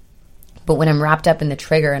 But when I'm wrapped up in the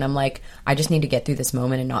trigger and I'm like, I just need to get through this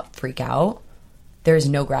moment and not freak out, there's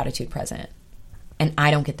no gratitude present. And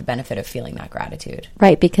I don't get the benefit of feeling that gratitude.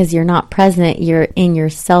 Right, because you're not present. You're in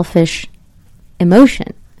your selfish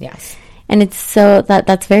emotion. Yes. And it's so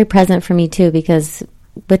that's very present for me too, because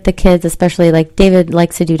with the kids, especially, like David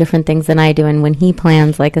likes to do different things than I do. And when he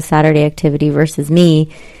plans like a Saturday activity versus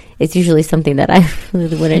me, it's usually something that I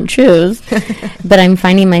really wouldn't choose. But I'm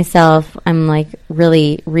finding myself, I'm like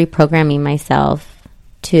really reprogramming myself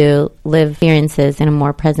to live experiences in a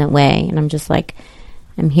more present way. And I'm just like,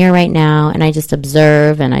 I'm here right now, and I just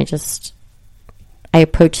observe, and I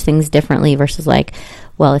approach things differently versus like,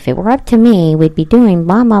 well, if it were up to me, we'd be doing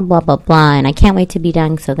blah, blah, blah, blah, blah, and I can't wait to be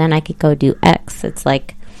done so then I could go do X. It's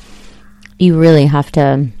like you really have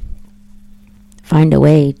to find a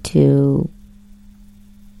way to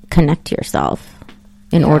connect yourself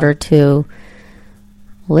in order to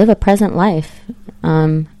live a present life.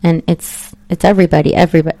 And it's everybody.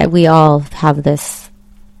 We all have this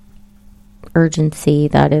urgency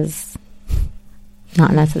that is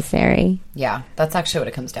not necessary. Yeah, that's actually what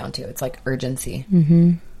it comes down to. It's like urgency.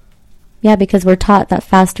 Mm-hmm. Yeah, because we're taught that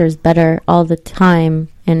faster is better all the time.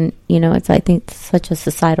 And, I think it's such a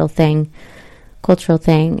societal thing, cultural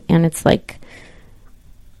thing. And it's like,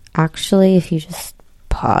 actually, if you just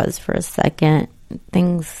pause for a second,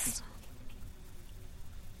 things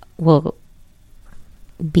will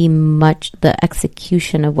be the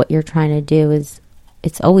execution of what you're trying to do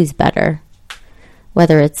it's always better.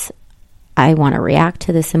 Whether it's, I want to react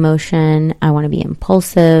to this emotion, I want to be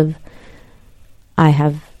impulsive, I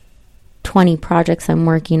have 20 projects I'm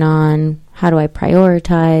working on, how do I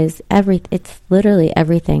prioritize? It's literally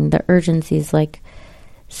everything. The urgency is like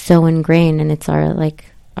so ingrained, and it's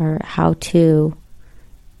our how-to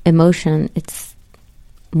emotion. It's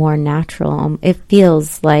more natural. It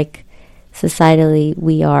feels like societally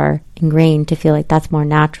we are ingrained to feel like that's more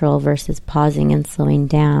natural versus pausing and slowing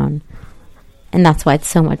down. And that's why it's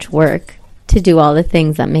so much work to do all the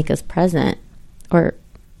things that make us present. Or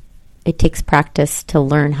it takes practice to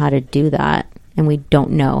learn how to do that. And we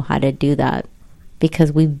don't know how to do that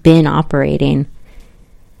because we've been operating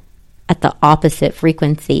at the opposite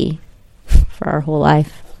frequency for our whole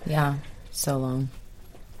life. Yeah, so long.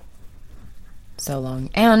 So long.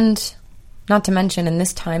 And not to mention, in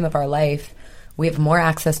this time of our life, we have more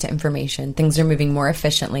access to information. Things are moving more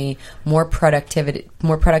efficiently. More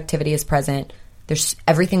productivity is present.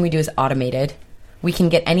 Everything we do is automated. We can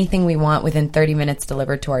get anything we want within 30 minutes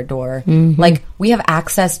delivered to our door. Mm-hmm. Like, we have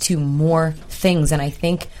access to more things. And I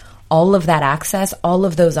think all of that access, all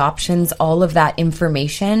of those options, all of that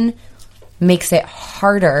information makes it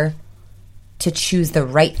harder to choose the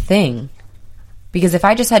right thing. Because if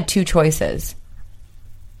I just had two choices,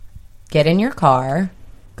 get in your car,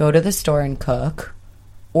 go to the store and cook,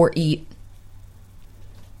 or eat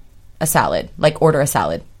a salad, like order a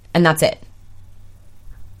salad, and that's it.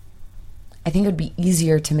 I think it would be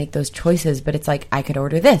easier to make those choices, but it's like, I could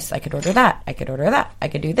order this, I could order that, I could order that, I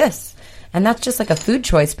could do this. And that's just like a food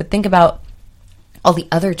choice, but think about all the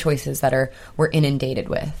other choices that we're inundated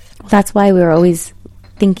with. That's why we're always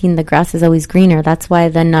thinking the grass is always greener. That's why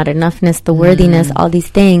the not enoughness, the worthiness, all these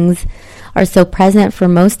things are so present for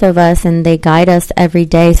most of us, and they guide us every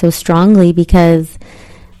day so strongly because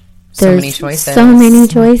so many choices. So many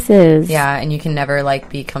choices. Yeah, and you can never like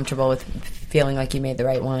be comfortable with feeling like you made the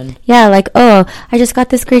right one. Yeah, like, oh, I just got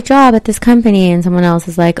this great job at this company, and someone else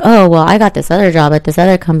is like, oh, well, I got this other job at this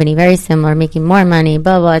other company, very similar, making more money,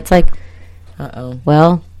 blah, blah. It's like,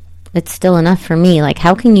 well, it's still enough for me. Like,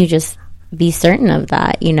 how can you just be certain of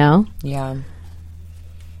that, you know? Yeah.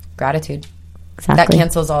 Gratitude. Exactly. That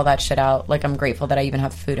cancels all that shit out. Like, I'm grateful that I even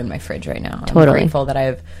have food in my fridge right now. Totally. I'm grateful that I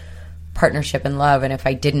have partnership and love, and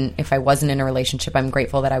if I wasn't in a relationship, I'm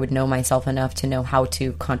grateful that I would know myself enough to know how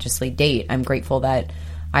to consciously date. I'm grateful that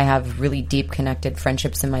I have really deep connected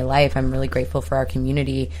friendships in my life. I'm really grateful for our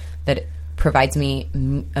community that provides me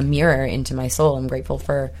a mirror into my soul. I'm grateful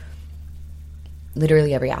for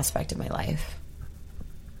literally every aspect of my life.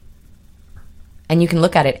 And you can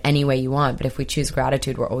look at it any way you want, but if we choose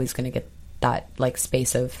gratitude, we're always going to get that like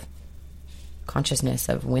space of consciousness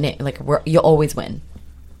of winning. Like you'll always win.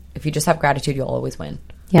 If you just have gratitude, you'll always win.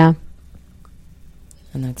 Yeah.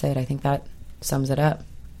 And that's it. I think that sums it up.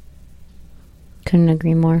 Couldn't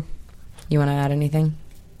agree more. You want to add anything?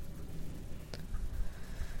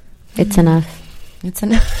 It's enough. It's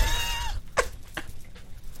enough.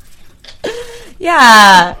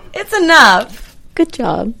 Yeah, it's enough. Good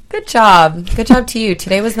job. Good job. Good job to you.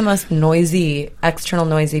 Today was the most external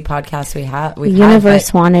noisy podcast we had. The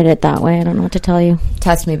universe wanted it that way. I don't know what to tell you.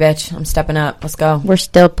 Test me, bitch. I'm stepping up. Let's go. We're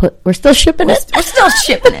still shipping it. We're still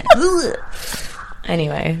shipping it.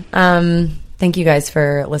 Anyway, thank you guys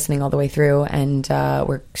for listening all the way through, and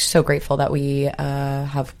we're so grateful that we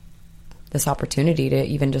have this opportunity to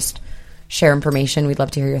even just share information. We'd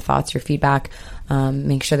love to hear your thoughts, your feedback.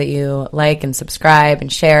 Make sure that you like and subscribe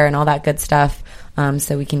and share and all that good stuff,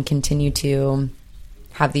 so we can continue to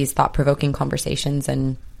have these thought-provoking conversations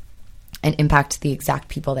and impact the exact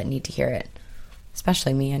people that need to hear it.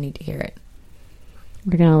 Especially me, I need to hear it.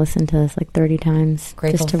 We're going to listen to this like 30 times.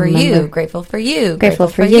 Grateful for you. Grateful for you. Grateful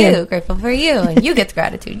for you. Grateful for you. And you get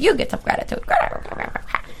gratitude. You get some gratitude.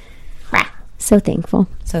 So thankful.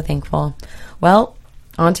 So thankful. Well,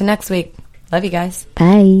 on to next week. Love you guys.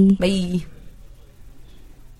 Bye. Bye.